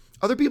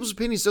 Other people's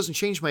opinions doesn't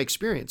change my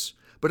experience,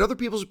 but other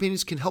people's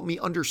opinions can help me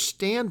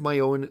understand my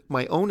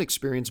own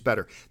experience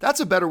better. That's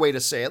a better way to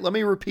say it. Let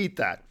me repeat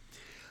that.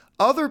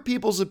 Other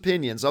people's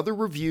opinions, other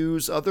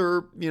reviews,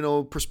 other,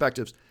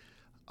 perspectives,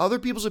 other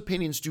people's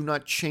opinions do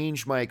not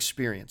change my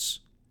experience,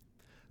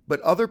 but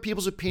other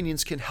people's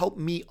opinions can help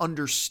me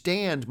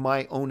understand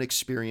my own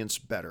experience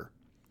better.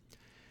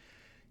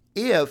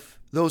 If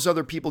those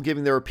other people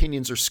giving their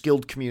opinions are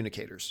skilled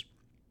communicators.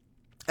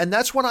 And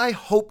that's what I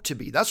hope to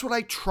be. That's what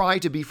I try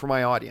to be for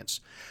my audience.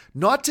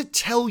 Not to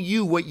tell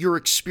you what your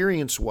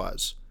experience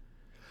was,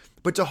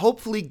 but to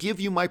hopefully give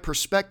you my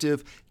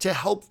perspective to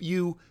help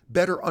you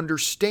better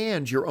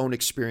understand your own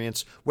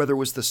experience, whether it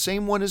was the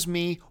same one as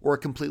me or a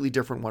completely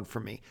different one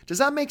from me. Does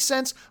that make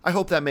sense? I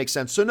hope that makes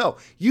sense. So no,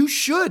 you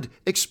should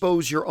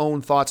expose your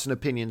own thoughts and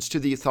opinions to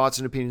the thoughts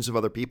and opinions of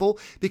other people,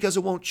 because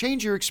it won't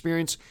change your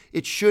experience.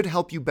 It should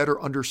help you better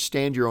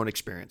understand your own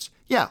experience.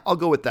 Yeah, I'll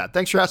go with that.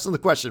 Thanks for asking the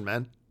question,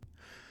 man.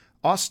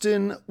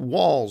 Austin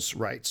Walls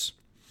writes,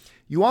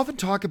 you often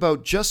talk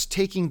about just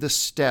taking the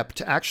step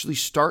to actually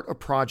start a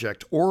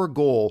project or a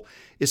goal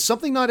is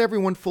something not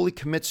everyone fully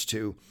commits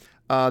to,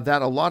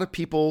 that a lot of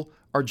people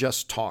are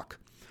just talk.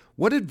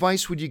 What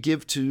advice would you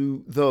give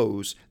to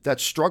those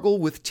that struggle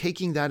with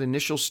taking that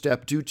initial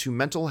step due to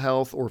mental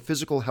health or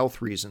physical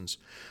health reasons?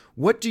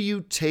 What do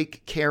you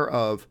take care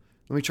of?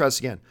 Let me try this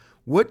again.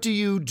 What do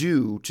you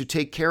do to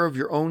take care of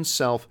your own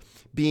self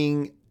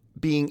being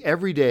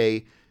every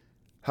day?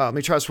 Let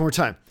me try this one more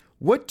time.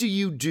 What do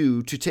you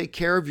do to take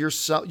care of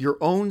your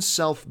own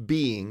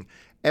self-being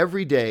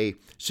every day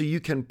so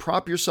you can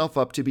prop yourself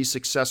up to be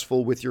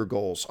successful with your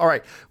goals? All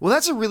right. Well,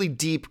 that's a really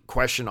deep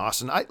question,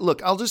 Austin.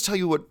 I'll just tell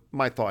you what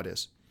my thought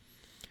is.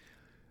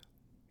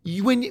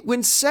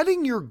 When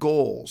setting your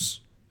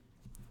goals,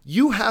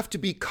 you have to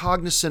be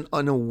cognizant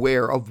and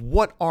aware of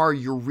what are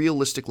your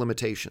realistic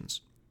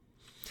limitations.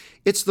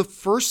 It's the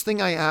first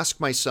thing I ask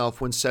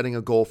myself when setting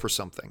a goal for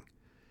something.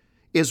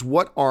 Is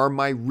what are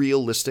my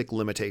realistic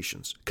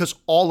limitations? Because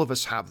all of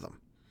us have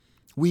them.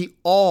 We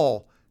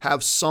all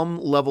have some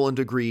level and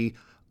degree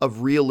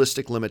of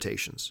realistic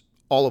limitations.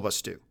 All of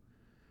us do.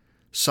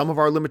 Some of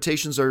our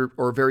limitations are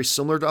very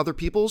similar to other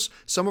people's.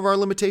 Some of our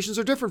limitations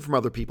are different from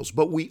other people's,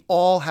 but we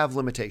all have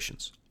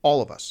limitations.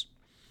 All of us.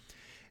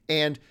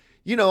 And,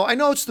 I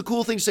know it's the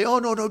cool thing to say, oh,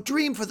 no,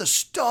 dream for the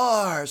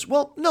stars.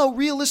 Well, no,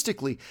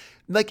 realistically,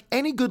 like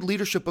any good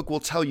leadership book will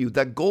tell you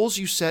that goals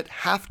you set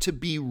have to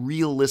be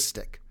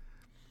realistic.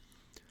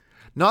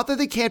 Not that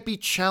they can't be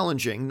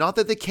challenging, not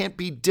that they can't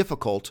be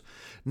difficult,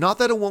 not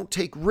that it won't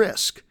take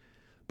risk,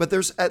 but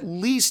there's at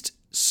least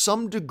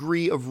some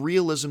degree of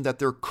realism that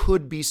there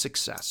could be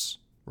success,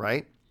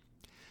 right?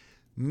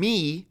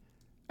 Me,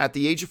 at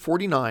the age of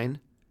 49,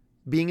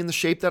 being in the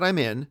shape that I'm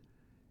in,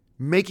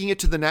 making it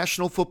to the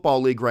National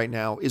Football League right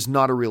now is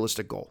not a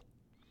realistic goal.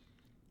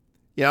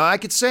 I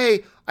could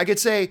say,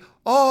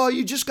 oh,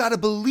 you just got to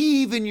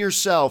believe in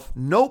yourself.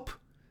 Nope.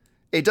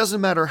 It doesn't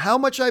matter how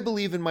much I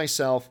believe in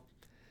myself.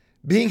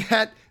 Being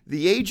at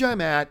the age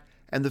I'm at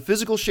and the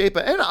physical shape,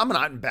 and I'm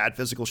not in bad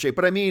physical shape,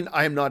 but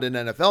I am not in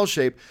NFL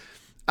shape.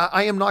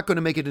 I am not going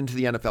to make it into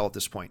the NFL at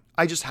this point.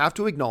 I just have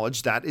to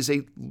acknowledge that is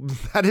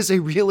a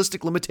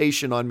realistic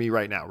limitation on me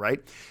right now,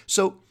 right?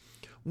 So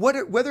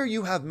whether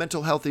you have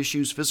mental health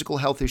issues, physical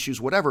health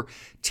issues, whatever,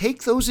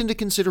 take those into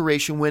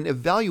consideration when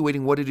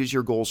evaluating what it is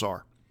your goals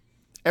are.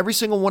 Every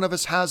single one of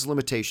us has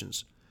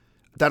limitations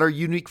that are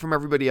unique from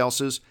everybody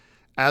else's.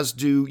 as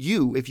do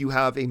you if you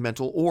have a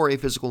mental or a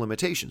physical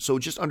limitation. So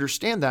just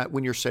understand that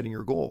when you're setting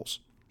your goals.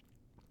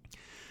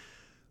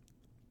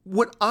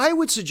 What I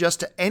would suggest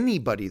to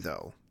anybody,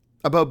 though,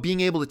 about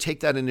being able to take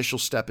that initial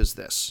step is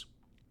this: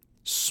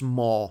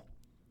 small.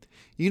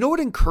 You know what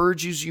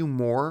encourages you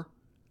more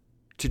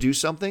to do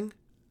something?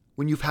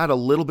 When you've had a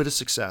little bit of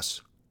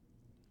success.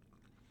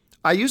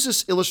 I use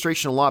this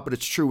illustration a lot, but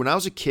it's true. When I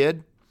was a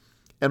kid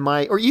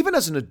or even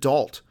as an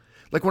adult,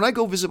 like when I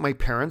go visit my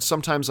parents,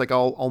 sometimes like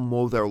I'll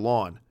mow their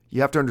lawn.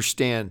 You have to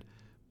understand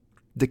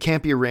the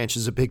Campia Ranch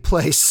is a big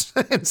place.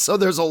 And so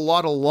there's a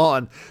lot of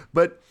lawn,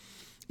 but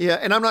yeah.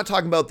 And I'm not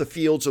talking about the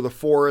fields or the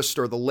forest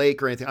or the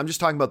lake or anything. I'm just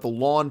talking about the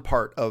lawn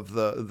part of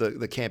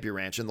the Campia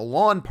Ranch, and the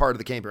lawn part of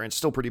the Campia Ranch is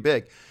still pretty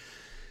big.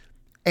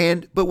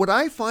 But what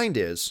I find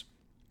is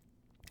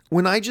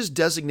when I just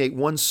designate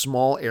one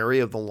small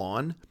area of the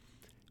lawn,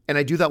 and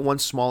I do that one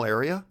small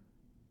area,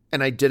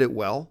 and I did it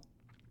well,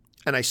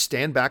 and I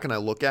stand back and I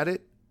look at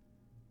it,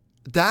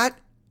 that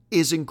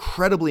is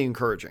incredibly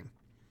encouraging.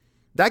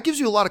 That gives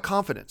you a lot of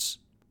confidence.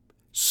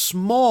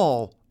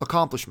 Small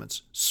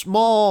accomplishments,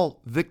 small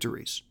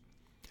victories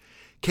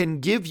can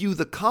give you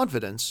the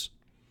confidence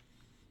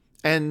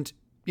and,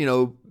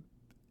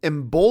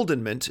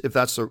 emboldenment, if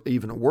that's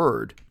even a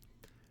word,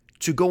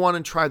 to go on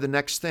and try the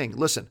next thing.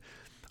 Listen,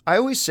 I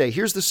always say,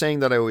 here's the saying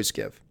that I always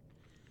give.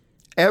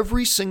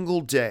 Every single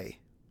day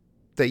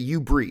that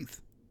you breathe,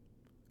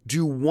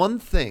 do one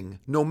thing,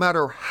 no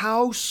matter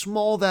how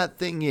small that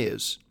thing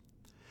is,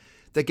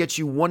 that gets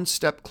you one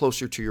step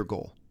closer to your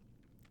goal.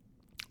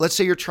 Let's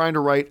say you're trying to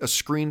write a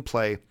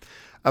screenplay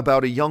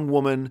about a young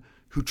woman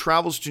who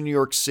travels to New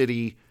York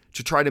City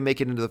to try to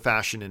make it into the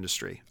fashion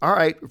industry. All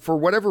right, for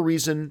whatever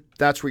reason,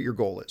 that's what your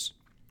goal is.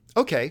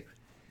 Okay,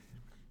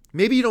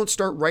 maybe you don't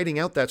start writing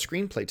out that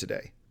screenplay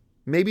today.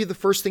 Maybe the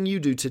first thing you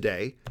do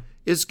today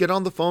is get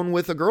on the phone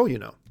with a girl you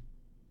know.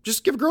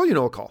 Just give a girl you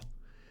know a call.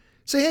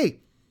 Say, hey,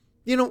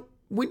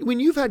 when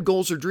you've had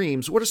goals or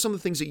dreams, what are some of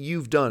the things that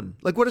you've done?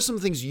 Like, what are some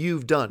of the things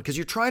you've done? Because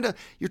you're trying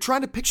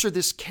to picture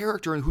this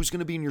character and who's going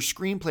to be in your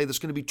screenplay that's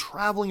going to be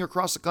traveling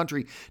across the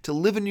country to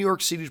live in New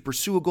York City to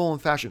pursue a goal in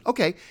fashion.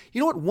 Okay, you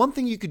know what? One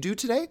thing you could do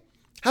today,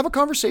 have a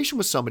conversation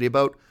with somebody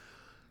about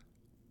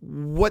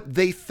what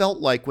they felt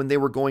like when they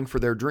were going for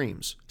their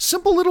dreams.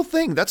 Simple little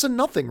thing. That's a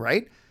nothing,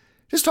 right?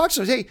 Just talk to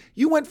them. Hey,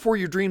 you went for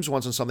your dreams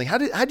once on something. How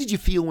did you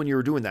feel when you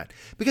were doing that?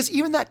 Because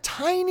even that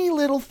tiny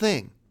little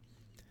thing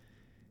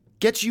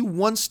gets you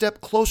one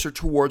step closer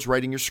towards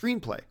writing your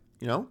screenplay,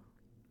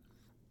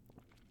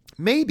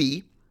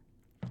 Maybe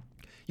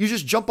you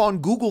just jump on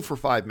Google for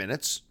 5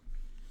 minutes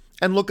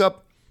and look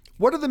up,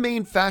 what are the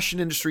main fashion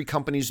industry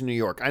companies in New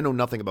York? I know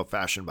nothing about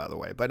fashion, by the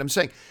way, but I'm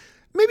saying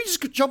maybe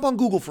just jump on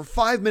Google for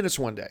 5 minutes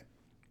one day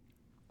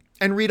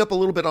and read up a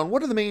little bit on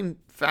what are the main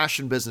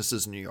fashion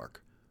businesses in New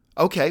York.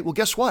 Okay, well,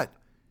 guess what?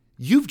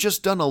 You've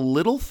just done a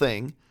little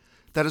thing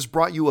that has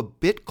brought you a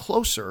bit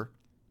closer,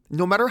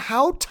 no matter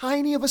how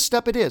tiny of a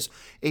step it is,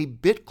 a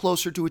bit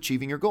closer to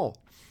achieving your goal.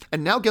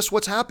 And now guess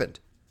what's happened?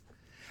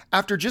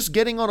 After just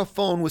getting on a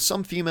phone with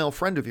some female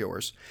friend of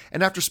yours,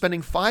 and after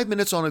spending 5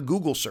 minutes on a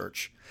Google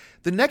search,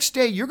 the next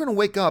day you're going to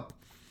wake up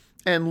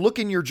and look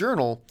in your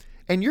journal,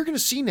 and you're going to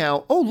see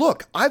now, oh,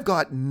 look, I've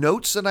got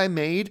notes that I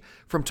made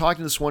from talking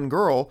to this one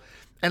girl,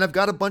 and I've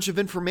got a bunch of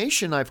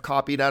information I've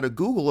copied out of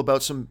Google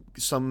about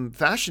some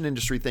fashion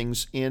industry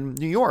things in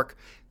New York.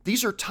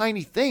 These are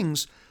tiny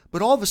things,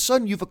 but all of a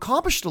sudden you've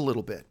accomplished a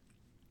little bit.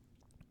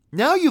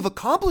 Now you've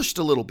accomplished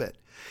a little bit.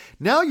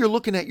 Now you're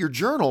looking at your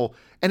journal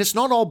and it's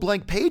not all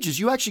blank pages.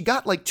 You actually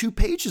got like 2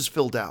 pages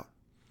filled out.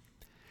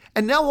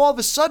 And now all of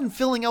a sudden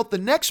filling out the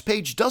next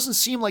page doesn't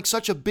seem like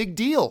such a big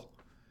deal.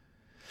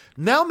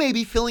 Now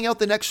maybe filling out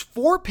the next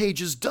 4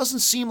 pages doesn't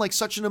seem like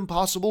such an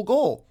impossible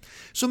goal.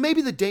 So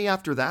maybe the day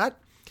after that,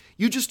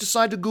 you just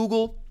decide to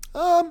Google,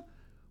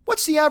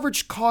 what's the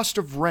average cost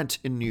of rent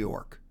in New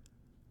York?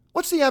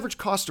 What's the average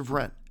cost of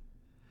rent?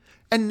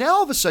 And now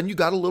all of a sudden you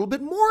got a little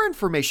bit more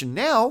information.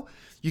 Now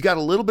you got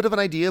a little bit of an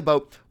idea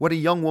about what a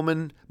young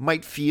woman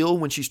might feel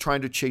when she's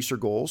trying to chase her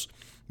goals.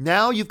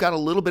 Now you've got a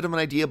little bit of an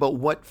idea about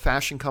what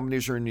fashion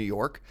companies are in New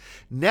York.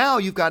 Now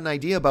you've got an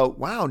idea about,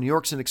 wow, New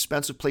York's an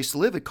expensive place to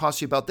live. It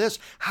costs you about this.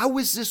 How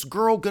is this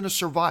girl going to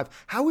survive?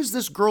 How is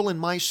this girl in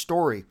my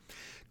story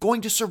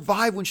going to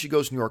survive when she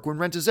goes to New York? When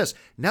rent is this?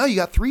 Now you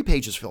got 3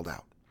 pages filled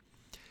out.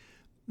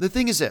 The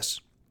thing is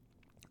this,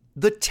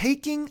 the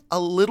taking a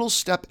little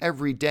step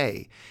every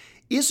day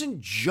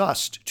isn't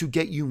just to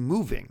get you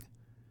moving.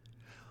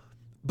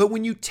 But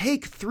when you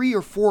take 3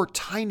 or 4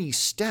 tiny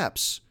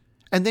steps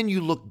and then you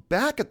look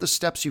back at the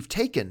steps you've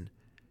taken,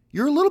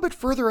 you're a little bit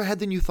further ahead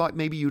than you thought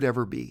maybe you'd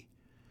ever be.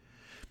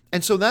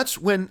 And so that's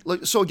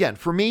so again,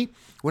 for me,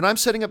 when I'm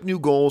setting up new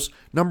goals,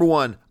 number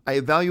 1, I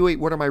evaluate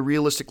what are my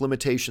realistic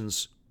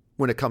limitations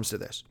when it comes to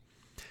this.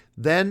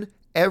 Then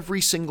every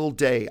single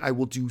day, I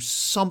will do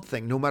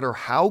something, no matter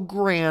how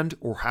grand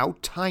or how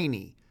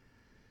tiny,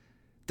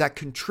 that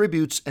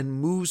contributes and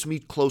moves me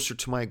closer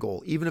to my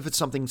goal, even if it's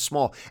something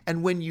small.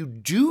 And when you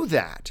do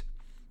that,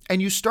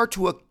 and you start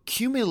to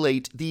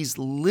accumulate these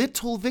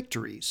little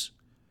victories,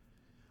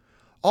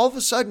 all of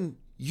a sudden,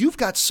 you've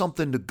got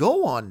something to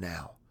go on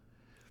now.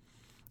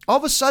 All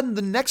of a sudden,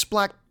 the next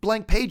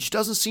blank page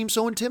doesn't seem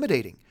so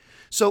intimidating.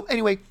 So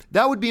anyway,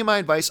 that would be my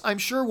advice. I'm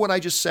sure what I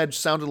just said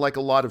sounded like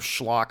a lot of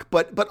schlock,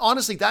 but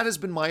honestly, that has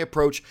been my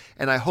approach,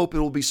 and I hope it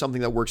will be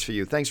something that works for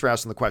you. Thanks for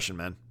asking the question,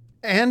 man.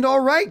 And all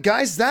right,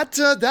 guys, that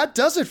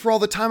does it for all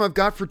the time I've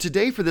got for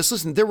today for this.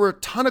 Listen, there were a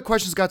ton of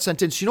questions got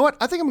sent in. So you know what?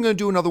 I think I'm going to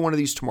do another one of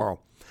these tomorrow.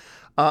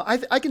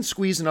 I can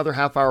squeeze another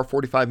half hour,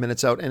 45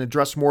 minutes out and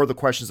address more of the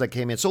questions that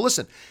came in. So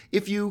listen,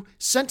 if you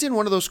sent in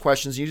one of those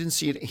questions and you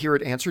didn't hear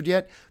it answered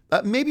yet,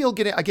 maybe you'll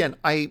get it. Again,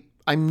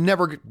 I'm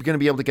never going to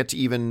be able to get to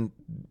even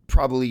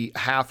probably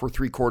half or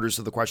 3/4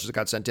 of the questions that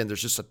got sent in.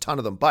 There's just a ton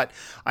of them, but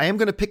I am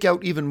going to pick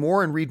out even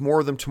more and read more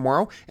of them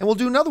tomorrow, and we'll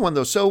do another one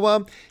though.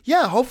 So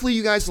yeah, hopefully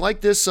you guys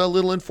like this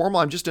little informal.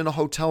 I'm just in a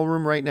hotel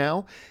room right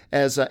now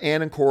as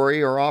Ann and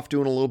Corey are off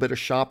doing a little bit of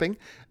shopping,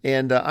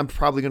 and I'm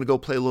probably going to go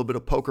play a little bit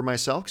of poker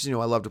myself because, I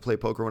love to play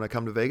poker when I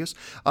come to Vegas.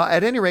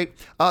 At any rate,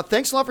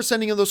 thanks a lot for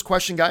sending in those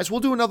questions, guys. We'll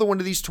do another one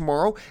of these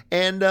tomorrow,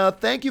 and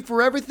thank you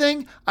for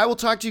everything. I will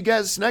talk to you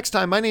guys next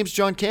time. My name's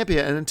John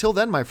Campea, and until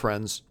then, my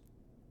friends,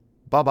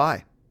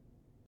 bye-bye.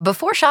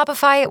 Before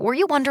Shopify, were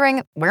you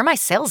wondering, where are my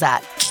sales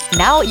at?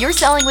 Now you're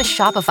selling with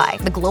Shopify,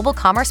 the global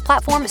commerce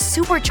platform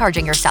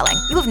supercharging your selling.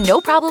 You have no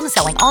problem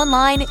selling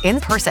online, in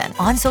person,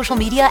 on social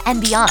media,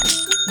 and beyond.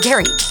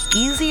 Gary,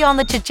 easy on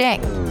the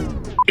cha-ching.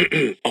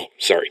 Oh,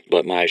 sorry,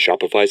 but my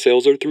Shopify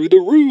sales are through the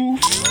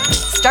roof.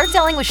 Start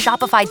selling with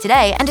Shopify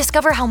today and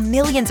discover how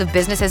millions of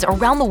businesses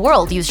around the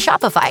world use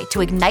Shopify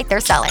to ignite their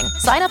selling.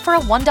 Sign up for a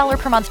 $1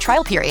 per month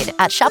trial period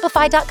at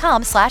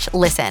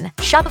shopify.com/listen.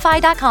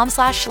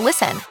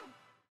 Shopify.com/listen.